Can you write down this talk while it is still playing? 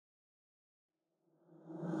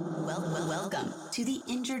Welcome to the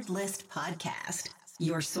Injured List Podcast,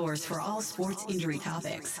 your source for all sports injury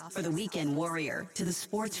topics. For the weekend warrior to the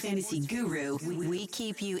sports fantasy guru, we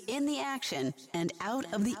keep you in the action and out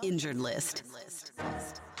of the injured list.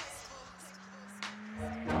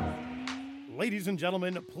 Ladies and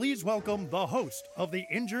gentlemen, please welcome the host of the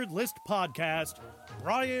Injured List Podcast,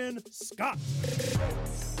 Brian Scott.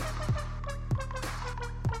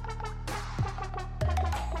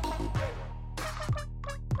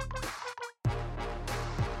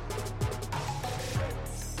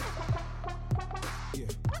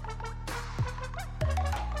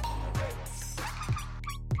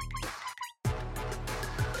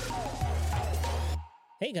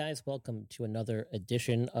 Hey guys, welcome to another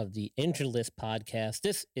edition of the Injured List Podcast.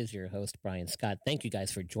 This is your host, Brian Scott. Thank you guys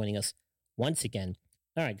for joining us once again.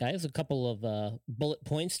 All right, guys, a couple of bullet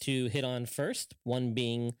points to hit on first. One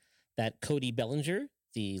being that Cody Bellinger,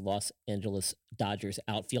 the Los Angeles Dodgers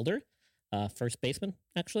outfielder, first baseman,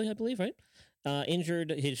 actually, I believe, right?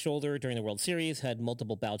 Injured his shoulder during the World Series, had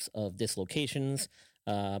multiple bouts of dislocations,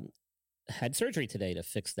 had surgery today to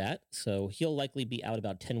fix that. So he'll likely be out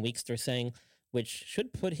about 10 weeks, they're saying, which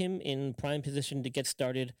should put him in prime position to get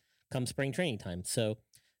started come spring training time. So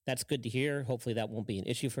that's good to hear. Hopefully that won't be an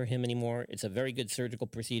issue for him anymore. It's a very good surgical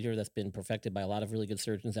procedure that's been perfected by a lot of really good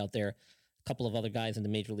surgeons out there. A couple of other guys in the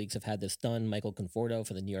major leagues have had this done. Michael Conforto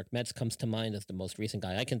for the New York Mets comes to mind as the most recent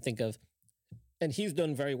guy I can think of. And he's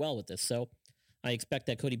done very well with this. So I expect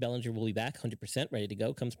that Cody Bellinger will be back 100% ready to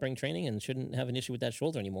go come spring training and shouldn't have an issue with that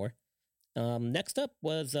shoulder anymore. Next up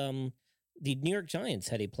was the New York Giants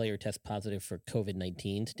had a player test positive for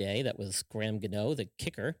COVID-19 today. That was Graham Gano, the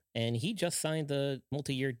kicker, and he just signed the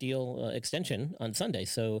multi-year deal extension on Sunday.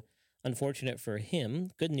 So unfortunate for him.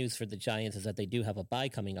 Good news for the Giants is that they do have a bye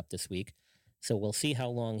coming up this week. So we'll see how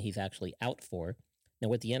long he's actually out for. Now,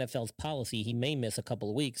 with the NFL's policy, he may miss a couple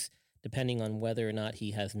of weeks, depending on whether or not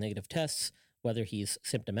he has negative tests, whether he's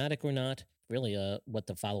symptomatic or not, really what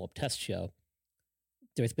the follow-up tests show.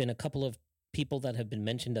 There's been a couple of people that have been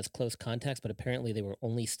mentioned as close contacts, but apparently they were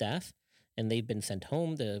only staff, and they've been sent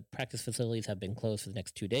home. The practice facilities have been closed for the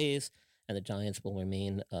next 2 days, and the Giants will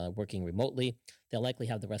remain working remotely. They'll likely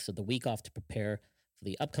have the rest of the week off to prepare for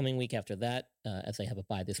the upcoming week after that, as they have a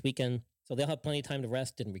bye this weekend. So they'll have plenty of time to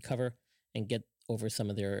rest and recover and get over some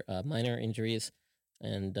of their minor injuries,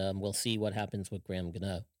 and we'll see what happens with Graham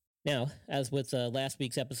Gano. Now, as with last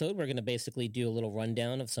week's episode, we're going to basically do a little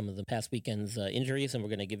rundown of some of the past weekend's injuries, and we're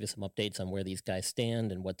going to give you some updates on where these guys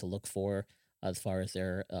stand and what to look for as far as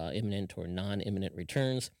their imminent or non-imminent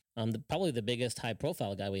returns. Probably the biggest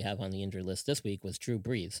high-profile guy we have on the injury list this week was Drew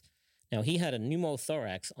Brees. Now, he had a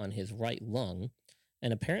pneumothorax on his right lung,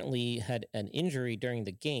 and apparently had an injury during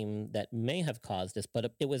the game that may have caused this,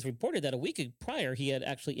 but it was reported that a week prior he had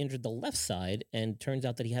actually injured the left side, and turns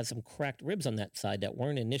out that he has some cracked ribs on that side that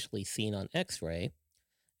weren't initially seen on x-ray,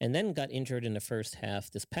 and then got injured in the first half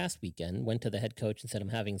this past weekend, went to the head coach and said, I'm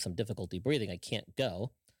having some difficulty breathing, I can't go.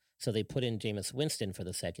 So they put in Jameis Winston for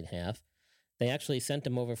the second half. They actually sent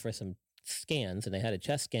him over for some scans, and they had a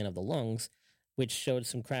chest scan of the lungs, which showed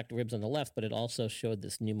some cracked ribs on the left, but it also showed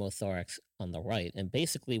this pneumothorax on the right. And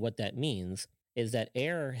basically what that means is that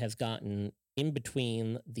air has gotten in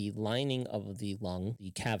between the lining of the lung, the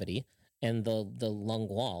cavity, and the lung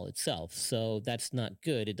wall itself. So that's not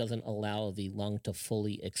good. It doesn't allow the lung to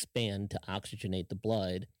fully expand to oxygenate the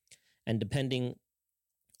blood. And depending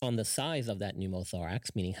on the size of that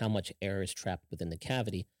pneumothorax, meaning how much air is trapped within the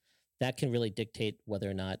cavity, that can really dictate whether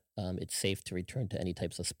or not it's safe to return to any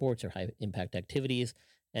types of sports or high-impact activities.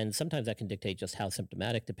 And sometimes that can dictate just how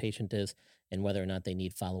symptomatic the patient is and whether or not they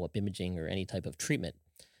need follow-up imaging or any type of treatment.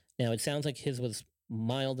 Now, it sounds like his was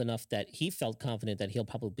mild enough that he felt confident that he'll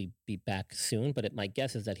probably be back soon, but my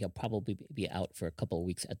guess is that he'll probably be out for a couple of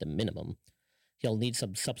weeks at the minimum. He'll need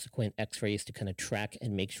some subsequent x-rays to kind of track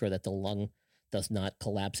and make sure that the lung does not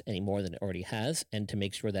collapse any more than it already has, and to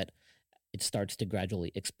make sure that it starts to gradually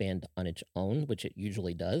expand on its own, which it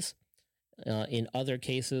usually does. In other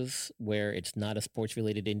cases where it's not a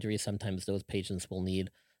sports-related injury, sometimes those patients will need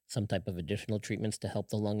some type of additional treatments to help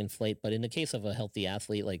the lung inflate. But in the case of a healthy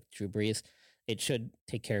athlete like Drew Brees, it should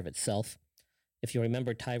take care of itself. If you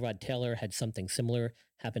remember, Tyrod Taylor had something similar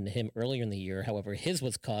happen to him earlier in the year. However, his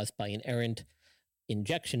was caused by an errant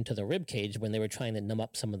injection to the rib cage when they were trying to numb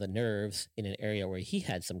up some of the nerves in an area where he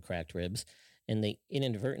had some cracked ribs, and they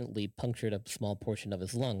inadvertently punctured a small portion of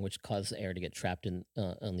his lung, which caused the air to get trapped in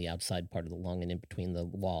on the outside part of the lung and in between the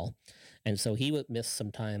wall. And so he would miss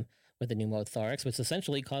some time with the pneumothorax, which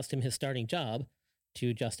essentially cost him his starting job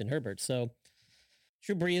to Justin Herbert. So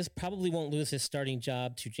Drew Brees probably won't lose his starting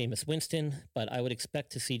job to Jameis Winston, but I would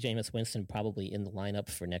expect to see Jameis Winston probably in the lineup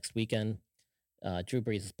for next weekend. Drew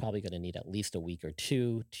Brees is probably going to need at least a week or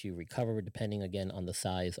two to recover, depending again on the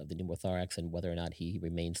size of the pneumothorax and whether or not he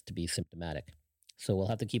remains to be symptomatic. So we'll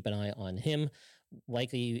have to keep an eye on him.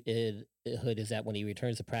 Likelihood is that when he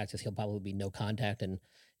returns to practice, he'll probably be no contact. And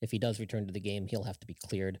if he does return to the game, he'll have to be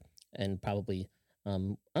cleared and probably,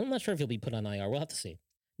 I'm not sure if he'll be put on IR. We'll have to see.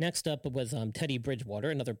 Next up was Teddy Bridgewater,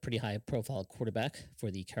 another pretty high-profile quarterback for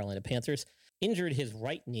the Carolina Panthers, injured his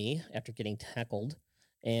right knee after getting tackled,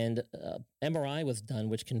 and MRI was done,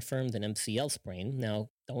 which confirmed an MCL sprain. Now,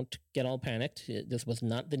 don't get all panicked. This was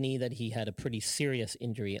not the knee that he had a pretty serious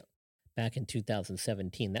injury back in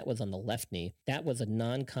 2017. That was on the left knee. That was a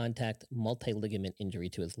non-contact multi-ligament injury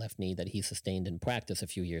to his left knee that he sustained in practice a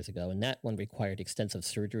few years ago, and that one required extensive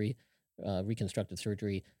surgery, reconstructive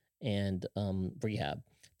surgery, and rehab.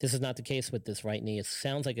 This is not the case with this right knee. It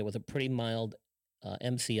sounds like it was a pretty mild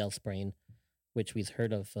MCL sprain, which we've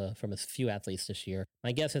heard of from a few athletes this year.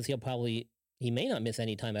 My guess is he may not miss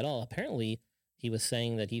any time at all. Apparently, he was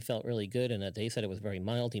saying that he felt really good and that they said it was very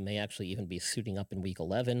mild. He may actually even be suiting up in week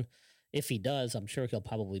 11. If he does, I'm sure he'll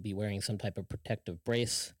probably be wearing some type of protective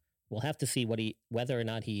brace. We'll have to see whether or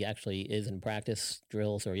not he actually is in practice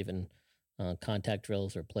drills or even contact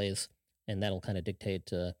drills or plays, and that'll kind of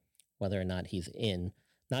dictate whether or not he's in.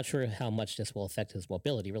 Not sure how much this will affect his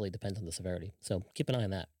mobility. It really depends on the severity. So keep an eye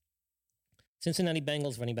on that. Cincinnati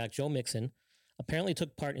Bengals running back Joe Mixon apparently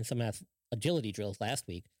took part in some agility drills last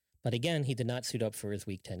week, but again, he did not suit up for his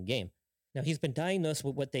Week 10 game. Now, he's been diagnosed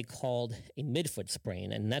with what they called a midfoot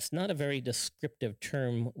sprain, and that's not a very descriptive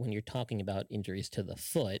term when you're talking about injuries to the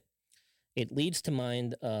foot. It leads to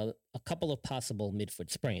mind a couple of possible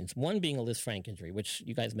midfoot sprains, one being a Lisfranc injury, which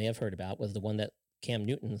you guys may have heard about, was the one that Cam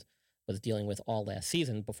Newton was dealing with all last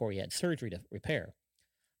season before he had surgery to repair.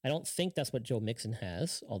 I don't think that's what Joe Mixon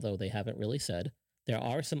has, although they haven't really said. There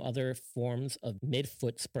are some other forms of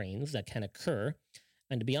midfoot sprains that can occur,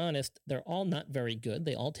 and to be honest, they're all not very good.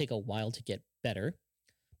 They all take a while to get better,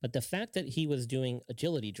 but the fact that he was doing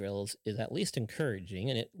agility drills is at least encouraging,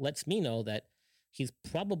 and it lets me know that he's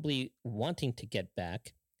probably wanting to get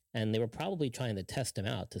back, and they were probably trying to test him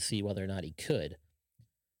out to see whether or not he could.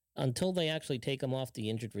 Until they actually take him off the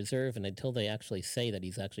injured reserve and until they actually say that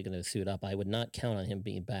he's actually going to suit up, I would not count on him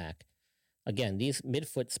being back. Again, these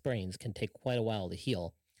midfoot sprains can take quite a while to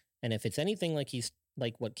heal. And if it's anything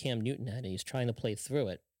like what Cam Newton had and he's trying to play through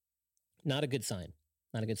it, not a good sign.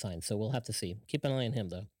 Not a good sign. So we'll have to see. Keep an eye on him,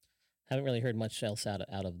 though. Haven't really heard much else out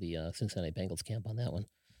of the Cincinnati Bengals camp on that one.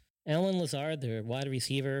 Allen Lazard, their wide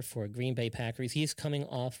receiver for Green Bay Packers, he's coming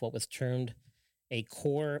off what was termed a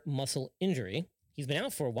core muscle injury. He's been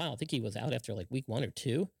out for a while. I think he was out after like week 1 or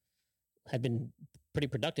 2. Had been pretty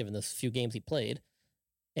productive in those few games he played.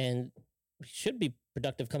 And should be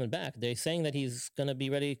productive coming back. They're saying that he's going to be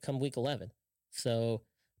ready come week 11. So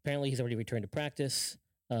apparently he's already returned to practice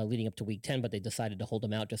leading up to week 10, but they decided to hold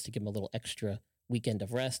him out just to give him a little extra weekend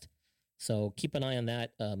of rest. So keep an eye on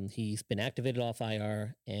that. He's been activated off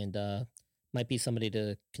IR and might be somebody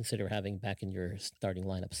to consider having back in your starting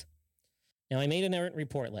lineups. Now, I made an errant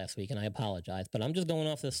report last week, and I apologize, but I'm just going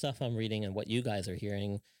off the stuff I'm reading and what you guys are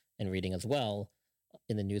hearing and reading as well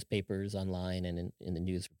in the newspapers, online, and in the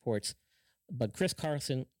news reports. But Chris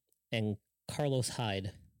Carson and Carlos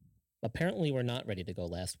Hyde apparently were not ready to go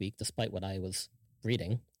last week, despite what I was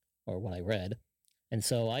reading or what I read. And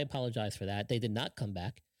so I apologize for that. They did not come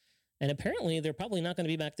back. And apparently they're probably not going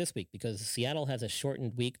to be back this week because Seattle has a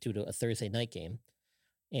shortened week due to a Thursday night game.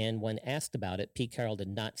 And when asked about it, Pete Carroll did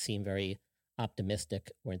not seem very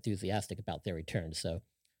optimistic or enthusiastic about their return. So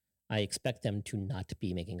I expect them to not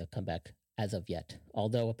be making a comeback as of yet.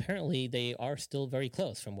 Although apparently they are still very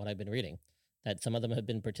close from what I've been reading. That some of them have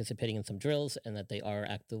been participating in some drills and that they are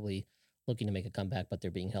actively looking to make a comeback, but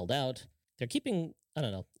they're being held out. They're keeping, I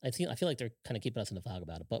don't know, I feel like they're kind of keeping us in the fog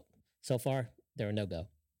about it, but so far they're a no-go.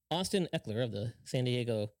 Austin Eckler of the San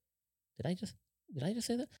Diego, did I just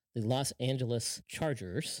say that? The Los Angeles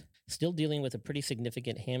Chargers, still dealing with a pretty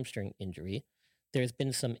significant hamstring injury. There's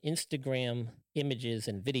been some Instagram images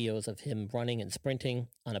and videos of him running and sprinting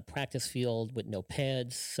on a practice field with no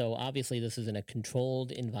pads. So obviously this is in a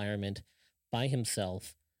controlled environment by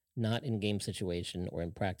himself, not in game situation or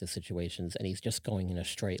in practice situations, and he's just going in a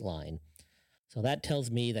straight line. So that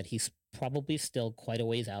tells me that he's probably still quite a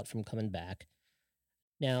ways out from coming back.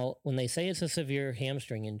 Now, when they say it's a severe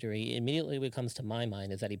hamstring injury, immediately what comes to my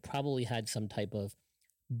mind is that he probably had some type of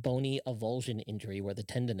bony avulsion injury where the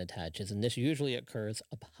tendon attaches, and this usually occurs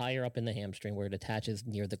up higher up in the hamstring where it attaches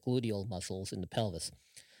near the gluteal muscles in the pelvis.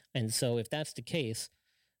 And so if that's the case,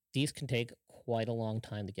 these can take quite a long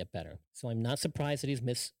time to get better. So I'm not surprised that he's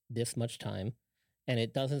missed this much time. and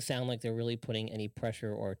it doesn't sound like they're really putting any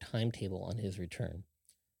pressure or timetable on his return.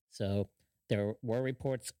 So there were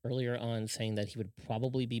reports earlier on saying that he would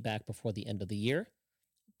probably be back before the end of the year,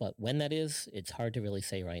 but when that is, it's hard to really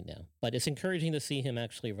say right now. But it's encouraging to see him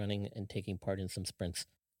actually running and taking part in some sprints,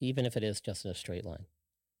 even if it is just in a straight line.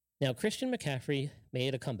 Now, Christian McCaffrey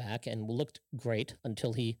made a comeback and looked great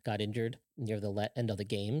until he got injured near the end of the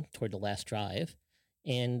game, toward the last drive.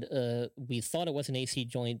 And we thought it was an AC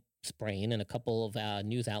joint sprain, and a couple of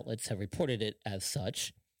news outlets have reported it as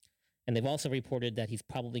such. And they've also reported that he's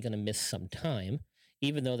probably going to miss some time,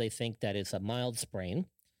 even though they think that it's a mild sprain.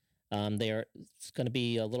 They're going to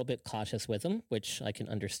be a little bit cautious with him, which I can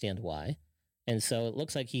understand why. And so it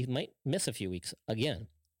looks like he might miss a few weeks again,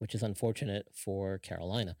 which is unfortunate for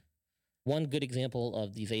Carolina. One good example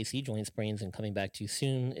of these AC joint sprains and coming back too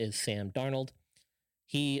soon is Sam Darnold.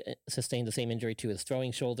 He sustained the same injury to his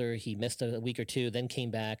throwing shoulder. He missed a week or two, then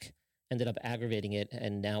came back, ended up aggravating it,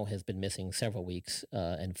 and now has been missing several weeks,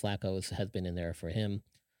 and Flacco's has been in there for him.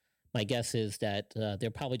 My guess is that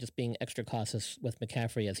they're probably just being extra cautious with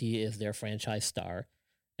McCaffrey as he is their franchise star,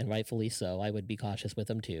 and rightfully so. I would be cautious with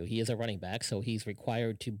him too. He is a running back, so he's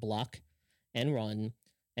required to block and run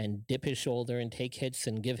and dip his shoulder and take hits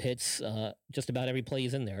and give hits just about every play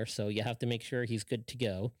he's in there. So you have to make sure he's good to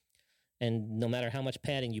go. And no matter how much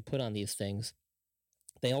padding you put on these things,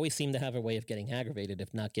 they always seem to have a way of getting aggravated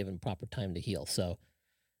if not given proper time to heal. So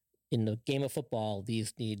in the game of football,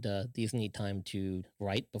 these need time to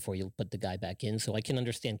right before you put the guy back in. So I can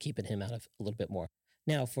understand keeping him out of a little bit more.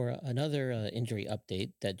 Now, for another injury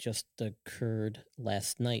update that just occurred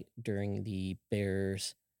last night during the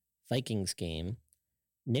Bears-Vikings game,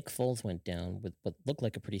 Nick Foles went down with what looked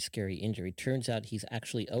like a pretty scary injury. Turns out he's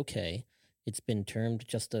actually okay. It's been termed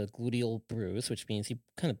just a gluteal bruise, which means he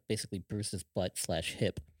kind of basically bruised his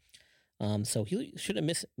butt/hip. So he shouldn't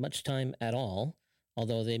miss much time at all,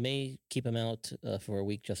 although they may keep him out for a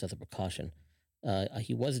week just as a precaution.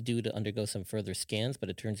 He was due to undergo some further scans, but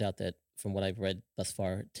it turns out that from what I've read thus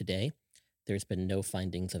far today, there's been no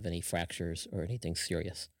findings of any fractures or anything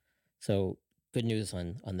serious. So good news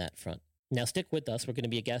on that front. Now stick with us. We're going to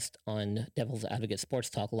be a guest on Devil's Advocate Sports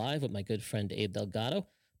Talk Live with my good friend Abe Delgado.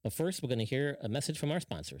 But first, we're going to hear a message from our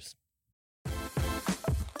sponsors.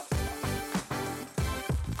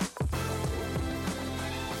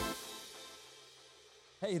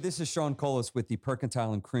 Hey, this is Sean Colas with the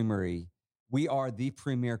Percentile and Creamery. We are the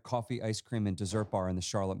premier coffee, ice cream, and dessert bar in the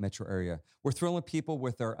Charlotte metro area. We're thrilling people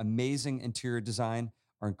with our amazing interior design,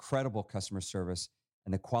 our incredible customer service,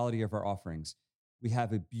 and the quality of our offerings. We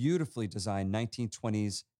have a beautifully designed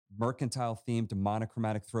 1920s mercantile-themed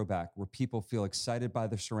monochromatic throwback where people feel excited by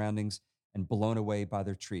their surroundings and blown away by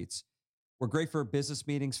their treats. We're great for business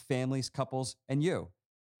meetings, families, couples, and you.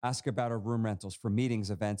 Ask about our room rentals for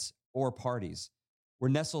meetings, events, or parties. We're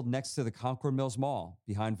nestled next to the Concord Mills Mall,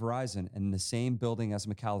 behind Verizon, and in the same building as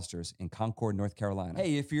McAllister's in Concord, North Carolina.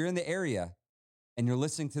 Hey, if you're in the area and you're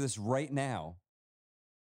listening to this right now,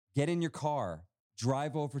 get in your car,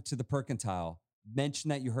 drive over to the Percentile, mention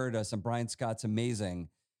that you heard us on Brian Scott's amazing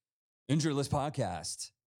Injury List Podcast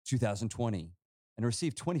 2020, and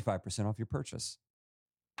receive 25% off your purchase.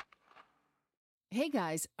 Hey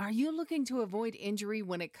guys, are you looking to avoid injury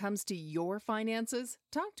when it comes to your finances?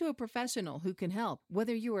 Talk to a professional who can help,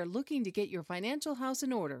 whether you are looking to get your financial house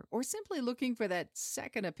in order or simply looking for that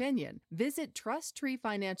second opinion. Visit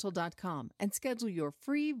TrustTreeFinancial.com and schedule your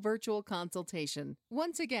free virtual consultation.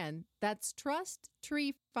 Once again, that's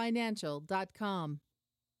TrustTreeFinancial.com.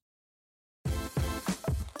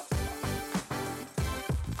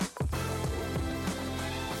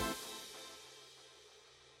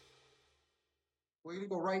 We're going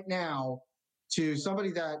to go right now to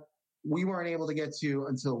somebody that we weren't able to get to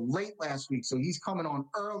until late last week. So he's coming on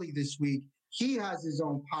early this week. He has his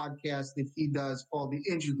own podcast that he does called The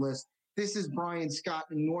Injured List. This is Brian Scott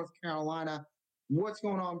in North Carolina. What's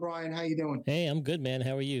going on, Brian? How you doing? Hey, I'm good, man.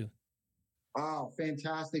 How are you? Oh,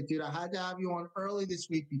 fantastic, dude. I had to have you on early this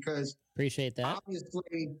week because Appreciate that.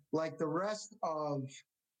 obviously, like the rest of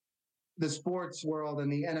the sports world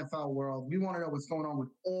and the NFL world, we want to know what's going on with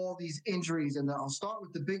all these injuries. And I'll start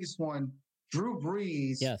with the biggest one. Drew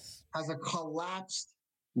Brees has a collapsed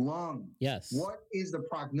lung. Yes. What is the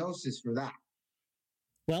prognosis for that?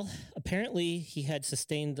 Well, apparently he had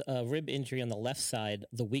sustained a rib injury on the left side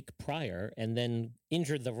the week prior and then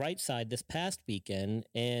injured the right side this past weekend.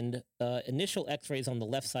 And initial x-rays on the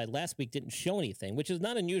left side last week didn't show anything, which is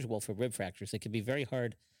not unusual for rib fractures. It can be very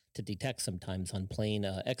hard to detect sometimes on plain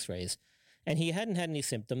x-rays. And he hadn't had any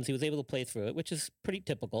symptoms. He was able to play through it, which is pretty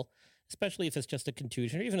typical, especially if it's just a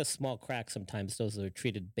contusion or even a small crack. Sometimes those are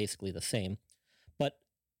treated basically the same. But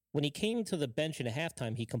When he came to the bench at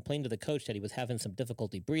halftime, he complained to the coach that he was having some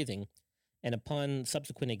difficulty breathing. And upon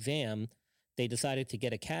subsequent exam, they decided to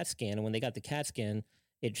get a CAT scan. And when they got the CAT scan,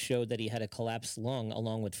 it showed that he had a collapsed lung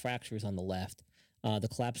along with fractures on the left. The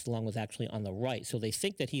collapsed lung was actually on the right. So they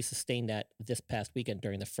think that he sustained that this past weekend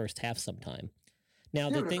during the first half sometime. Now,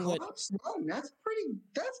 Dude, the thing with that's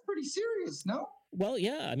pretty serious, no? well,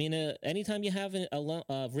 yeah, I mean, anytime you have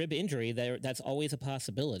a rib injury, that's always a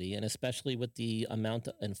possibility, and especially with the amount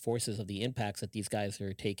and forces of the impacts that these guys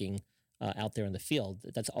are taking out there in the field,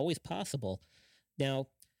 that's always possible. Now,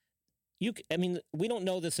 we don't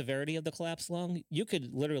know the severity of the collapsed lung. You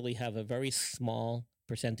could literally have a very small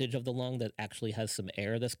percentage of the lung that actually has some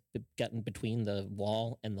air that's gotten between the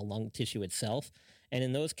wall and the lung tissue itself. And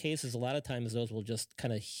in those cases, a lot of times those will just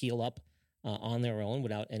kind of heal up on their own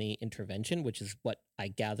without any intervention, which is what I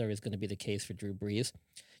gather is going to be the case for Drew Brees.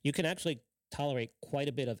 You can actually tolerate quite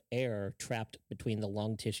a bit of air trapped between the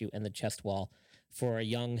lung tissue and the chest wall for a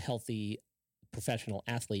young, healthy professional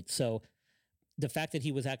athlete. So the fact that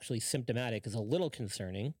he was actually symptomatic is a little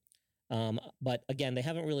concerning. But again, they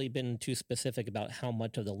haven't really been too specific about how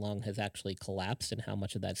much of the lung has actually collapsed and how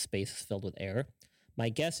much of that space is filled with air. My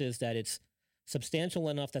guess is that it's substantial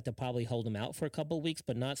enough that they'll probably hold him out for a couple of weeks,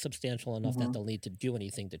 but not substantial enough that they'll need to do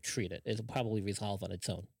anything to treat it. It'll probably resolve on its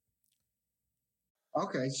own.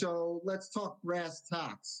 Okay, so let's talk brass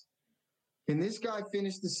tacks. Can this guy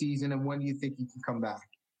finish the season, and when do you think he can come back?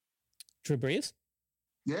 Drew Brees?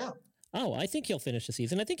 Yeah. Oh, I think he'll finish the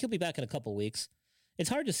season. I think he'll be back in a couple of weeks. It's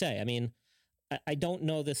hard to say. I mean, I don't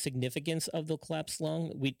know the significance of the collapsed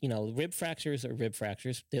lung. Rib fractures are rib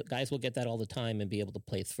fractures. The guys will get that all the time and be able to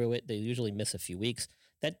play through it. They usually miss a few weeks.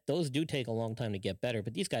 Those do take a long time to get better,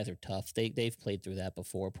 but these guys are tough. They've played through that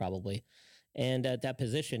before, probably. And at that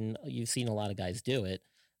position, you've seen a lot of guys do it.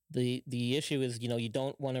 The issue is, you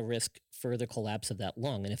don't want to risk further collapse of that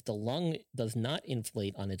lung. And if the lung does not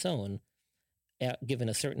inflate on its own, given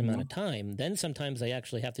a certain amount of time, then sometimes they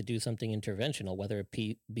actually have to do something interventional, whether it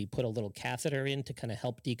be put a little catheter in to kind of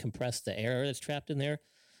help decompress the air that's trapped in there,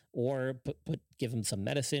 or give him some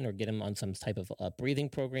medicine or get him on some type of breathing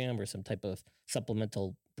program or some type of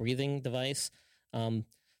supplemental breathing device.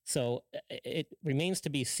 So it remains to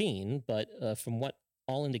be seen, but from what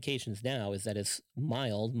all indications now is that it's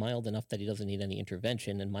mild enough that he doesn't need any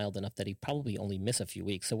intervention, and mild enough that he probably only miss a few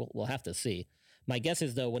weeks. So we'll have to see. My guess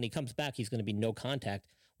is, though, when he comes back, he's going to be no contact.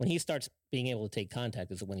 When he starts being able to take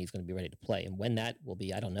contact is when he's going to be ready to play. And when that will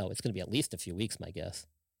be, I don't know. It's going to be at least a few weeks, my guess.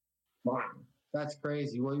 Wow, that's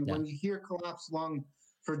crazy. Well, when you hear collapsed lung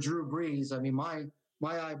for Drew Brees, I mean, my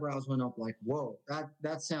eyebrows went up like, whoa,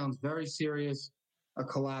 that sounds very serious, a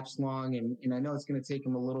collapsed lung. And I know it's going to take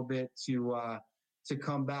him a little bit to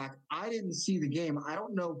come back. I didn't see the game. I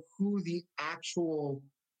don't know who the actual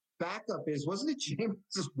backup is. Wasn't it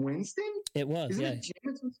Jameis Winston? It was, yeah.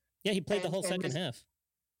 Yeah, he played the whole second half.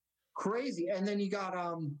 Crazy. And then you got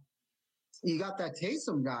that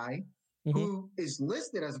Taysom guy who is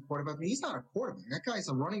listed as a quarterback. I mean, he's not a quarterback. That guy's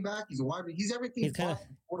a running back. He's a wide receiver. He's everything.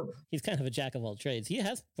 He's kind of a jack of all trades. He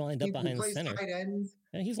has lined up behind center.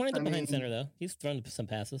 Yeah, he's lined up behind center, though. He's thrown some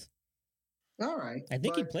passes. All right. I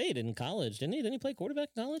think he played in college, didn't he? Didn't he play quarterback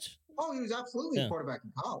in college? Oh, he was absolutely a quarterback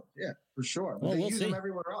in college. Yeah, for sure. But well, they use him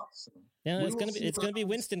everywhere else. So yeah, it's gonna be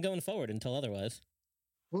Winston going forward until otherwise.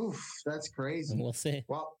 Oof, that's crazy. And we'll see.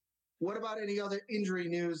 Well, what about any other injury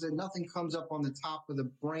news? And nothing comes up on the top of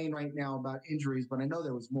the brain right now about injuries, but I know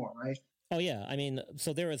there was more, right? Oh yeah, I mean,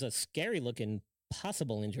 so there was a scary looking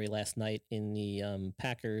possible injury last night in the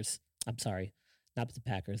Packers. I'm sorry. Not the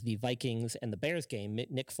Packers, the Vikings and the Bears game.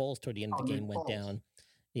 Nick Foles toward the end of the game went down.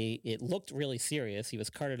 It looked really serious. He was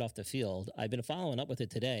carted off the field. I've been following up with it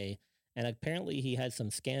today, and apparently he had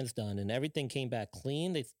some scans done, and everything came back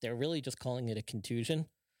clean. They're really just calling it a contusion.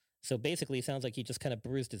 So basically, it sounds like he just kind of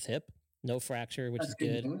bruised his hip. No fracture, which is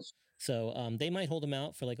good. So they might hold him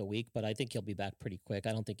out for like a week, but I think he'll be back pretty quick.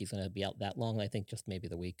 I don't think he's going to be out that long. I think just maybe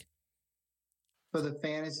the week. For the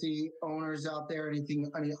fantasy owners out there, any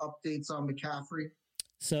updates on McCaffrey?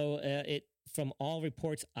 So from all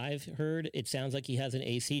reports I've heard, it sounds like he has an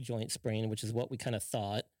AC joint sprain, which is what we kind of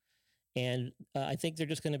thought. And I think they're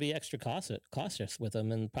just going to be extra cautious with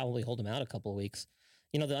him and probably hold him out a couple of weeks.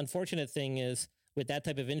 The unfortunate thing is with that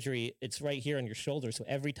type of injury, it's right here on your shoulder. So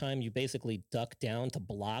every time you basically duck down to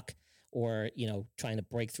block or, trying to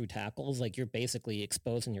break through tackles, like you're basically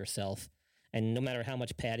exposing yourself. And no matter how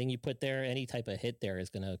much padding you put there, any type of hit there is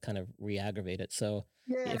going to kind of re-aggravate it. So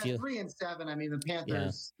yeah, 3-7. I mean, the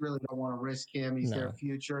Panthers really don't want to risk him. He's their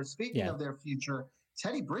future. Speaking of their future,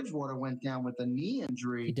 Teddy Bridgewater went down with a knee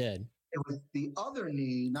injury. He did. It was the other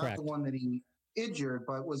knee, not the one that he injured,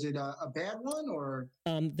 but was it a bad one or?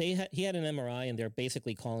 He had an MRI and they're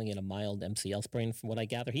basically calling it a mild MCL sprain. From what I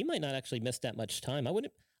gather, he might not actually miss that much time. I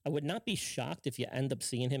would not be shocked if you end up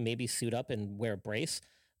seeing him maybe suit up and wear a brace.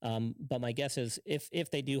 But my guess is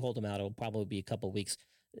if they do hold him out, it'll probably be a couple of weeks.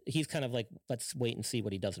 He's kind of like, let's wait and see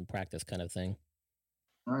what he does in practice kind of thing.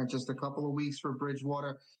 All right, just a couple of weeks for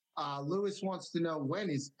Bridgewater. Lewis wants to know, when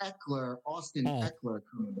is Austin Eckler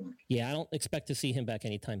coming back? Yeah, I don't expect to see him back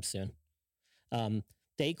anytime soon.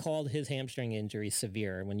 They called his hamstring injury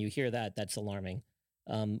severe. When you hear that, that's alarming.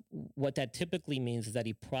 What that typically means is that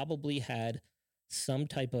he probably had some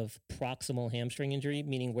type of proximal hamstring injury,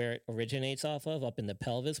 meaning where it originates off of, up in the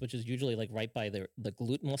pelvis, which is usually like right by the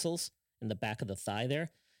glute muscles in the back of the thigh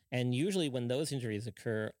there. And usually when those injuries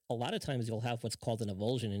occur, a lot of times you'll have what's called an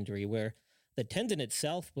avulsion injury, where the tendon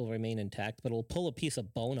itself will remain intact, but it'll pull a piece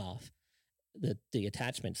of bone off the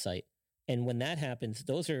attachment site. And when that happens,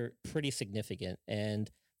 those are pretty significant.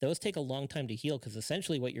 And those take a long time to heal because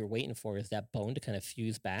essentially what you're waiting for is that bone to kind of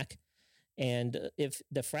fuse back. And if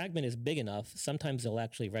the fragment is big enough, sometimes they'll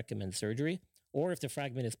actually recommend surgery, or if the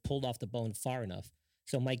fragment is pulled off the bone far enough.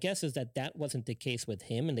 So my guess is that that wasn't the case with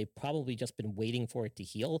him, and they've probably just been waiting for it to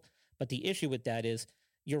heal. But the issue with that is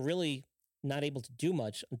you're really not able to do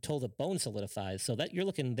much until the bone solidifies. So that you're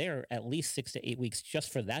looking there at least 6 to 8 weeks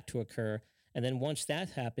just for that to occur. And then once that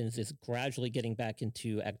happens, it's gradually getting back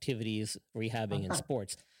into activities, rehabbing, and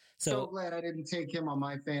sports. So glad I didn't take him on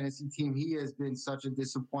my fantasy team. He has been such a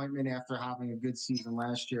disappointment after having a good season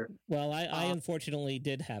last year. Well, I unfortunately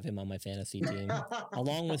did have him on my fantasy team,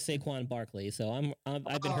 along with Saquon Barkley. So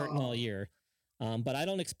I've been hurting all year. But I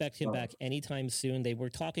don't expect him back anytime soon. They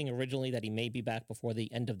were talking originally that he may be back before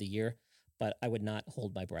the end of the year, but I would not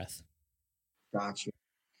hold my breath. Gotcha.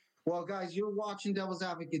 Well, guys, you're watching Devil's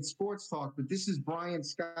Advocate Sports Talk, but this is Brian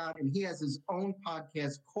Scott, and he has his own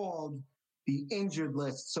podcast called The Injured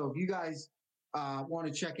List. So if you guys want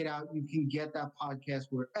to check it out, you can get that podcast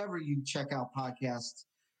wherever you check out podcasts.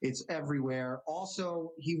 It's everywhere.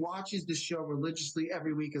 Also, he watches the show religiously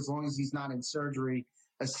every week as long as he's not in surgery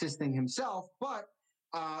assisting himself. But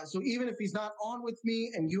so even if he's not on with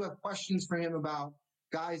me and you have questions for him about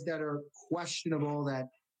guys that are questionable, that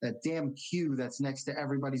damn Q that's next to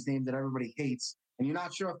everybody's name that everybody hates, and you're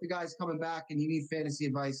not sure if the guy's coming back and you need fantasy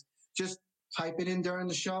advice, just type it in during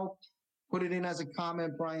the show. Put it in as a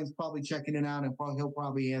comment. Brian's probably checking it out, and he'll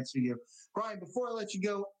probably answer you. Brian, before I let you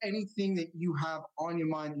go, anything that you have on your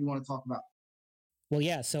mind that you want to talk about? Well,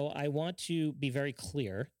 yeah. So I want to be very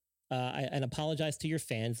clear and apologize to your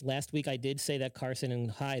fans. Last week, I did say that Carson and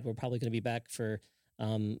Hyde were probably going to be back for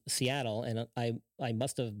Seattle, and I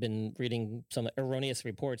must have been reading some erroneous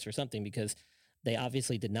reports or something, because they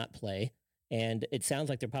obviously did not play. And it sounds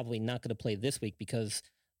like they're probably not going to play this week because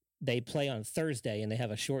they play on Thursday and they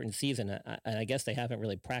have a shortened season. And I guess they haven't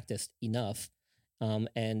really practiced enough.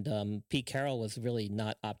 Pete Carroll was really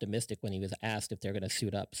not optimistic when he was asked if they're going to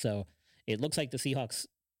suit up. So it looks like the Seahawks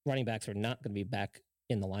running backs are not going to be back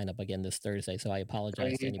in the lineup again this Thursday. So I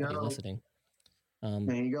apologize to anybody listening.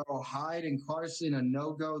 There you go. Hyde and Carson, a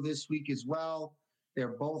no-go this week as well.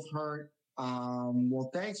 They're both hurt.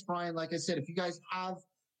 Well, thanks, Brian. Like I said, if you guys have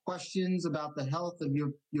questions about the health of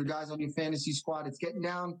your guys on your fantasy squad, it's getting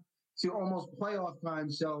down to almost playoff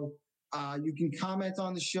time. So you can comment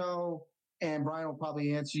on the show, and Brian will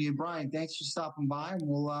probably answer you. Brian, thanks for stopping by, and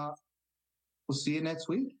we'll see you next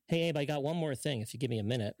week. Hey, Abe, I got one more thing, if you give me a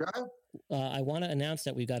minute. I want to announce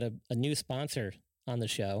that we've got a new sponsor on the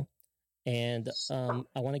show, and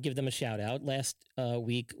I want to give them a shout out. Last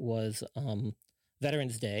week was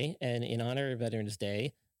Veterans Day, and in honor of Veterans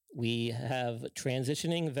Day, we have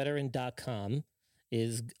transitioningveteran.com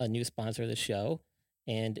is a new sponsor of the show.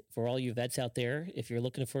 And for all you vets out there, if you're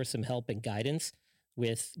looking for some help and guidance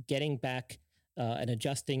with getting back and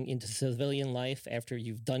adjusting into civilian life after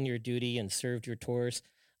you've done your duty and served your tours,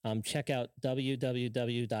 check out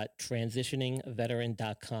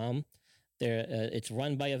www.transitioningveteran.com. It's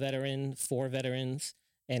run by a veteran for veterans,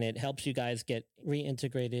 and it helps you guys get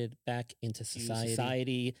reintegrated back into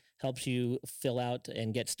society, helps you fill out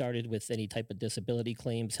and get started with any type of disability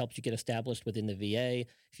claims, helps you get established within the VA.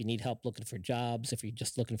 If you need help looking for jobs, if you're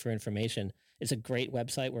just looking for information, it's a great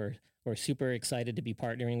website. We're super excited to be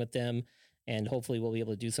partnering with them, and hopefully we'll be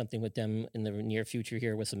able to do something with them in the near future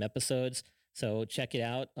here with some episodes. So check it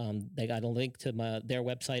out. They got a link to their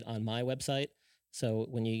website on my website. So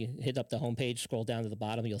when you hit up the homepage, scroll down to the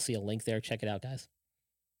bottom, you'll see a link there. Check it out, guys.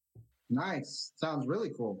 Nice. Sounds really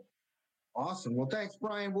cool. Awesome. Well, thanks,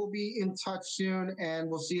 Brian. We'll be in touch soon, and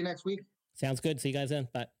we'll see you next week. Sounds good. See you guys then.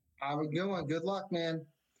 Bye. Have a good one. Good luck, man.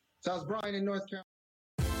 So that was Brian in North Carolina.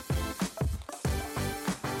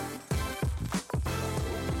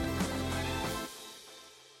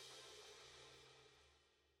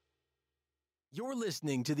 You're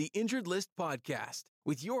listening to the Injured List Podcast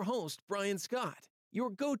with your host, Brian Scott, your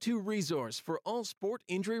go-to resource for all sport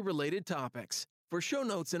injury-related topics. For show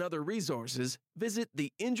notes and other resources, visit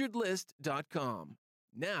theinjuredlist.com.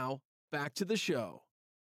 Now, back to the show.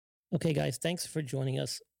 Okay, guys, thanks for joining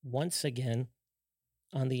us once again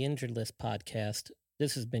on the Injured List Podcast.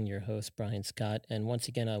 This has been your host, Brian Scott, and once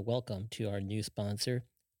again, welcome to our new sponsor,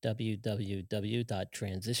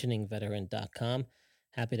 www.transitioningveteran.com.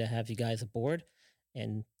 Happy to have you guys aboard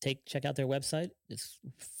and check out their website. It's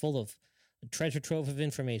full of a treasure trove of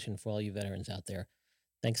information for all you veterans out there.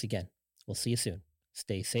 Thanks again. We'll see you soon.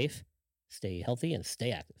 Stay safe, stay healthy, and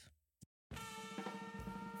stay active.